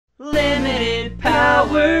limited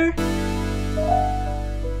power.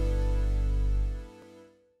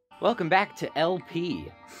 Welcome back to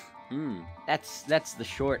LP. That's the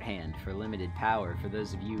shorthand for limited power for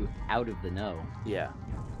those of you out of the know. Yeah.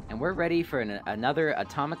 And we're ready for another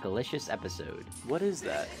Atomicalicious episode. What is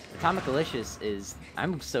that? Atomicalicious is...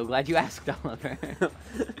 I'm so glad you asked, Oliver.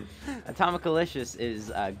 Atomicalicious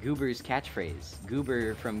is Goober's catchphrase.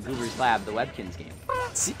 Goober from Goober's Lab, the Webkinz game.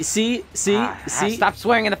 See? Stop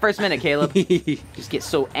swearing in the first minute, Caleb. Just get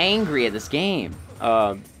so angry at this game.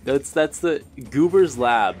 That's the Goober's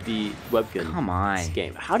Lab, the Webkinz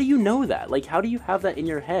game. How do you know that? Like, how do you have that in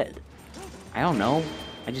your head? I don't know.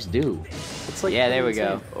 I just do. It's like, yeah, there we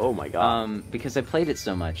go. Oh my god. Because I played it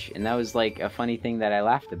so much, and that was like a funny thing that I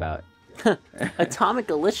laughed about.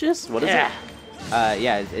 Atomicalicious? What is it?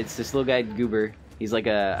 Yeah, it's this little guy Goober. He's like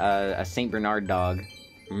a Saint Bernard dog,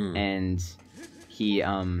 and he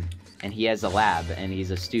has a lab, and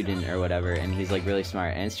he's a student or whatever, and he's like really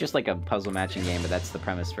smart, and it's just like a puzzle matching game, but that's the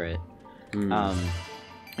premise for it.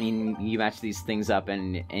 You match these things up,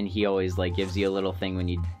 and he always like gives you a little thing when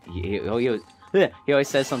you he always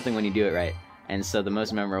says something when you do it right. And so the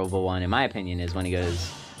most memorable one, in my opinion, is when he goes,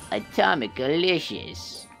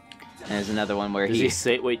 Atomicalicious. And there's another one where Does he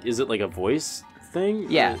say, wait, is it like a voice thing?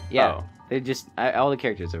 Yeah, or? yeah. Oh. They just, all the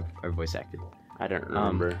characters are voice acted. I don't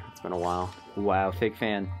remember. It's been a while. Wow, fake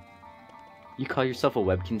fan. You call yourself a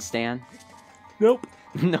Webkinz stan? Nope.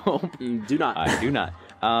 Nope. Do not. I do not.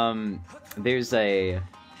 There's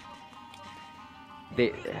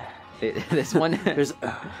one. There's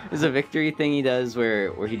a victory thing he does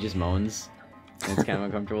where he just moans. And it's kind of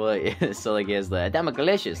uncomfortable. So like he has the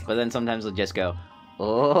Atomicalicious, but then sometimes he'll just go,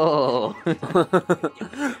 oh. I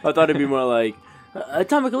thought it'd be more like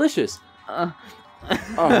Atomicalicious. Oh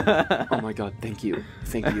my god, thank you.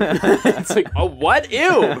 It's like, oh, what? Ew.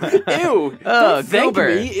 Oh, thank Goober.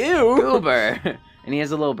 me. Ew. Goober. And he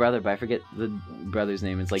has a little brother, but I forget the brother's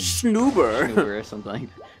name. It's like Schnoober or something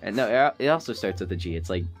like that. And no, it also starts with a G. It's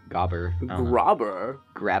like Gobber. Grabber.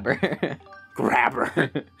 Grabber.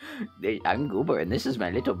 Grabber. I'm Goober, and this is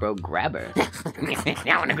my little bro Grabber. I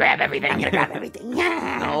want to grab everything. I'm gonna grab everything.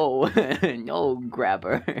 No, no,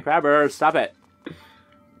 Grabber. Grabber, stop it.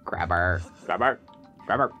 Grabber. Grabber.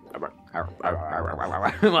 Grabber.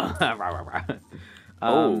 Grabber.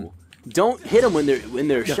 Oh. Don't hit them when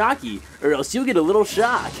they're shocky, or else you'll get a little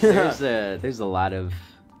shock. There's a lot of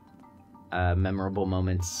memorable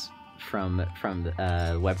moments from the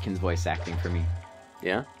Webkinz voice acting for me.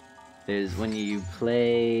 Yeah. There's when you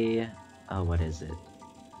play. Oh, what is it?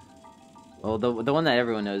 Well, the one that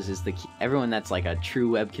everyone knows is everyone that's like a true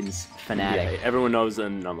Webkinz fanatic. Yeah, everyone knows,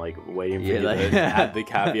 and I'm like waiting for you like, to add the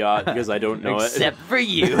caveat because I don't know Except for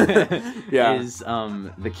you. Yeah. Is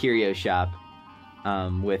the curio shop.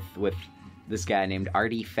 With this guy named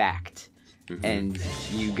Artifact, and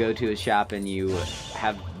you go to his shop and you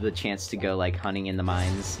have the chance to go like hunting in the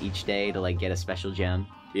mines each day to like get a special gem.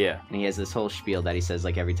 Yeah. And he has this whole spiel that he says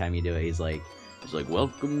like every time you do it. He's like,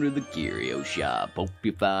 welcome to the curio shop. Hope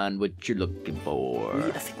you find what you're looking for.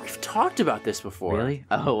 I think we've talked about this before. Really?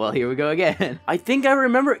 Oh, well, here we go again. I think I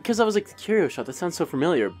remember it because I was like, the curio shop. That sounds so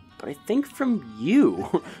familiar, but I think from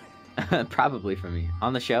you. Probably from me.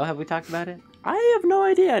 On the show, have we talked about it? I have no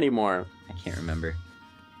idea anymore. I can't remember.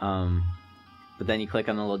 But then you click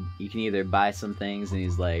on the little... You can either buy some things, and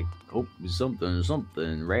he's like, oh,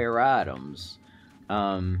 something, rare items.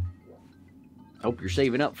 Hope you're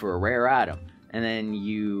saving up for a rare item. And then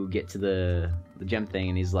you get to the gem thing,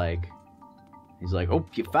 and he's like,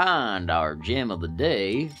 hope you find our gem of the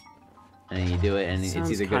day. And then you do it, and it's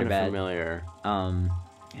either good or bad. Familiar.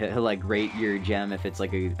 He'll like rate your gem if it's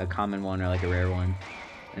like a common one or like a rare one.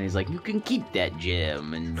 And he's like, you can keep that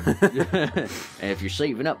gem, and, and if you're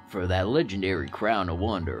saving up for that legendary Crown of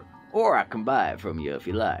Wonder, or I can buy it from you if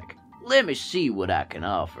you like. Let me see what I can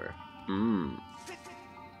offer.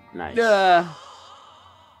 Nice. That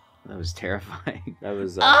was terrifying. That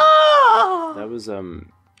was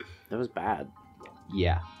bad.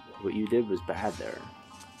 Yeah. What you did was bad there.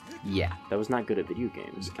 Yeah. That was not good at video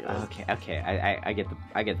games, kid. Okay. I get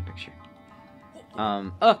the picture.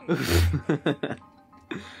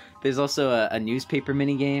 There's also a newspaper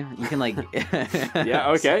minigame. You can like...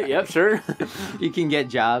 Yeah, okay, yep, sure. You can get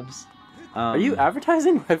jobs. Are you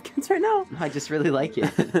advertising Webkinz right now? I just really like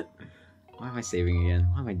it. Why am I saving again?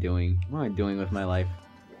 What am I doing? What am I doing with my life?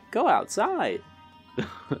 Go outside.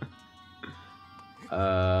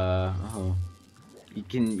 Oh. You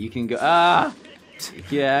can go...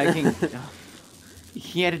 Yeah, I can... You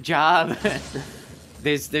can get a job.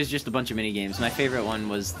 There's just a bunch of mini games. My favorite one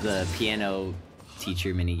was the piano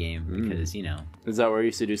teacher mini game because, you know. Is that where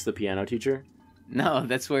you seduce the piano teacher? No,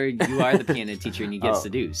 that's where you are the piano teacher and you get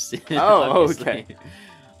seduced. Oh, okay.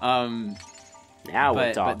 Now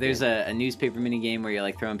we're talking. But there's a newspaper mini game where you're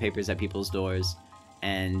like throwing papers at people's doors,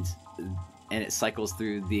 and it cycles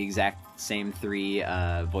through the exact same 3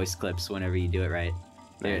 voice clips whenever you do it right.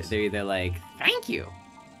 Nice. They're either like, thank you,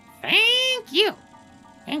 thank you,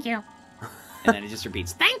 thank you, and then it just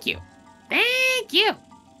repeats, thank you. thank you,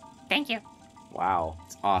 thank you. Wow.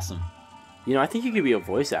 It's awesome. You know, I think you could be a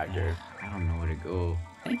voice actor. I don't know where to go.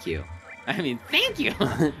 Thank you. I mean, thank you.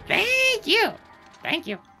 Thank you, thank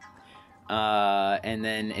you. And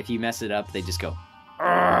then if you mess it up, they just go,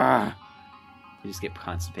 "Argh." You just get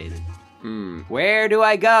constipated. Where do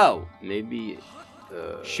I go? Maybe.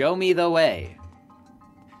 Show me the way.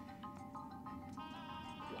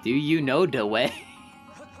 Do you know the way?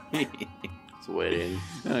 It's waiting.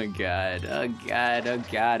 Oh God, oh God, oh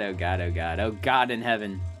God, oh God, oh God, oh God in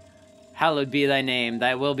heaven. Hallowed be thy name,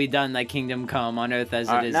 thy will be done, thy kingdom come on earth as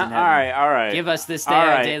it is in heaven. Alright. Give us this day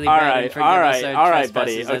our daily bread and forgive us our trespasses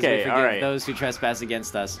buddy. as we Okay, forgive those who trespass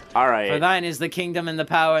against us. Alright. For thine is the kingdom and the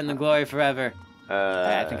power and the glory forever.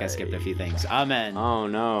 I think I skipped a few things. Amen. Oh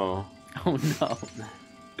no. Oh no.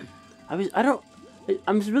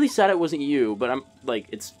 I'm really sad it wasn't you, but I'm like,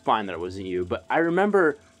 it's fine that it wasn't you. But I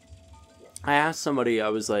remember I asked somebody, I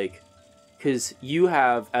was like, because you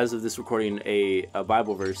have, as of this recording, a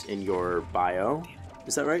Bible verse in your bio.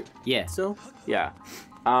 Is that right? Yeah. Still? Yeah.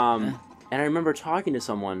 And I remember talking to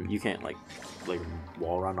someone, you can't like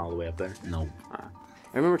wall run all the way up there. No. I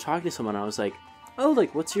remember talking to someone, I was like, oh,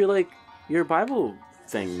 like, what's your Bible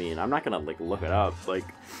thing mean? I'm not gonna look it up,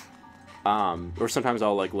 or sometimes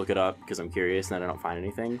I'll look it up because I'm curious and then I don't find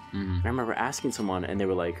anything. And I remember asking someone and they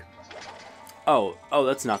were like, oh,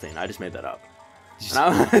 that's nothing, I just made that up. And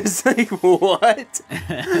I was like, what?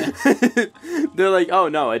 They're like, oh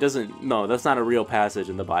no, that's not a real passage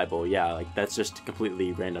in the Bible. Yeah, that's just a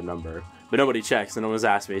completely random number, but nobody checks and no one's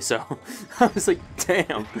asked me, so I was like,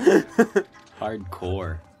 damn.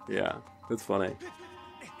 Hardcore. Yeah, that's funny.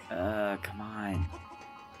 Come on.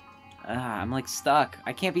 I'm stuck.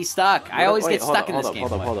 I can't be stuck. I always get stuck in this game.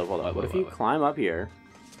 Hold up. What if you climb up here?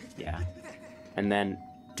 Yeah. And then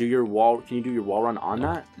do your wall? Can you do your wall run on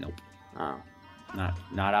that? Nope. Oh.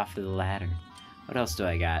 Not off to the ladder. What else do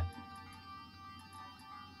I got?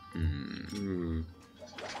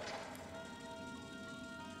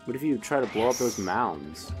 What if you try to blow up those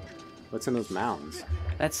mounds? What's in those mounds?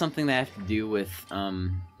 That's something that I have to do with I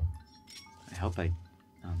hope I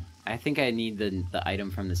think I need the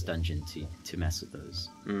item from this dungeon to mess with those.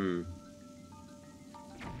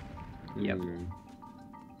 Yep.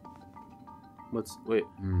 Wait.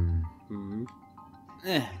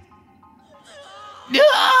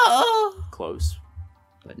 No! Close.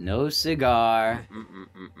 But no cigar.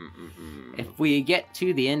 If we get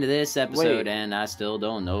to the end of this episode and I still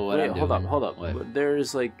don't know what I'm doing. Hold up. What?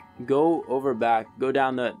 There's go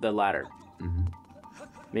down the ladder.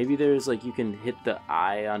 Maybe there's you can hit the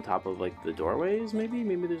eye on top of the doorways, maybe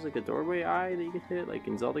there's a doorway eye that you can hit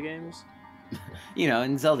in Zelda games.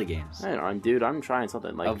 In Zelda games. I don't know, dude, I'm trying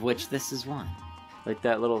something of which this is one.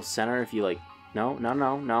 That little center, if you no,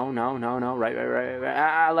 right,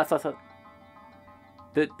 left.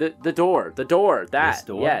 The door, that, this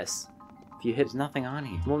door? Yes. If you hit, there's nothing on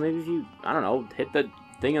here. Well, maybe if you, I don't know, hit the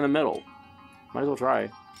thing in the middle. Might as well try.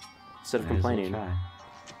 Instead of complaining.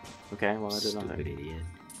 Okay, well, I did nothing. Stupid idiot.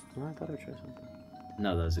 Well, I thought I'd try something.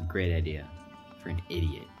 No, that was a great idea. For an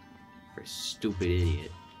idiot. For a stupid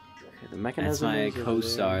idiot. Okay, the mechanism. That's my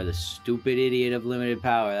co-star, the stupid idiot of limited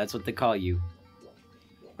power. That's what they call you.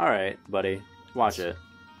 Alright, buddy. Watch it.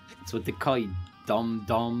 That's what they call you,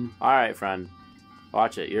 dumb. Alright, friend.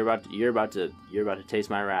 Watch it. You're about to taste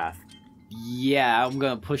my wrath. Yeah, I'm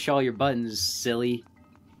gonna push all your buttons, silly.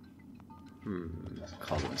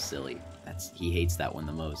 Call him silly. He hates that one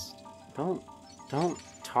the most. Don't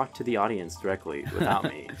talk to the audience directly without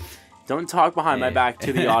me. Don't talk behind my back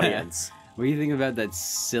to the audience. What do you think about that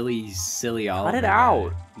silly Oliver? Cut it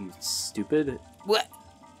out, you stupid. What?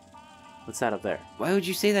 What's that up there? Why would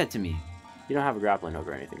you say that to me? You don't have a grappling hook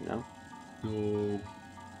or anything, no? No.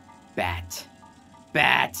 Bat.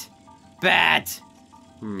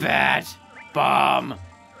 Bomb.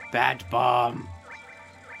 Bat bomb.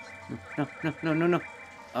 No.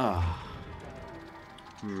 Oh.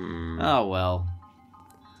 Oh, well.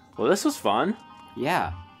 Well, this was fun.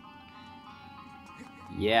 Yeah.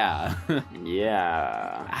 Yeah.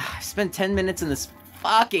 I spent 10 minutes in this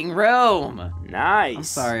fucking room. Nice. I'm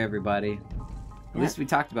sorry, everybody. At least we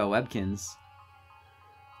talked about wobkinz.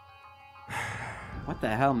 What the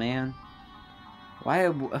hell, man? What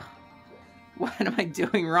am I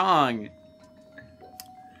doing wrong?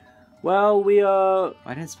 Well, we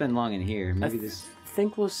I didn't spend long in here. Maybe this.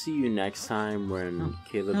 think we'll see you next time when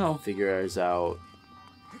Caleb figures out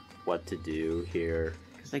what to do here.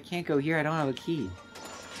 Because I can't go here. I don't have a key.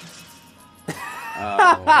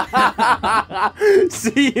 Oh.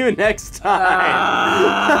 See you next time.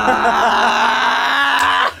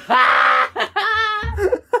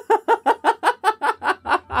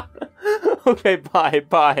 Okay,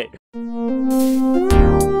 bye.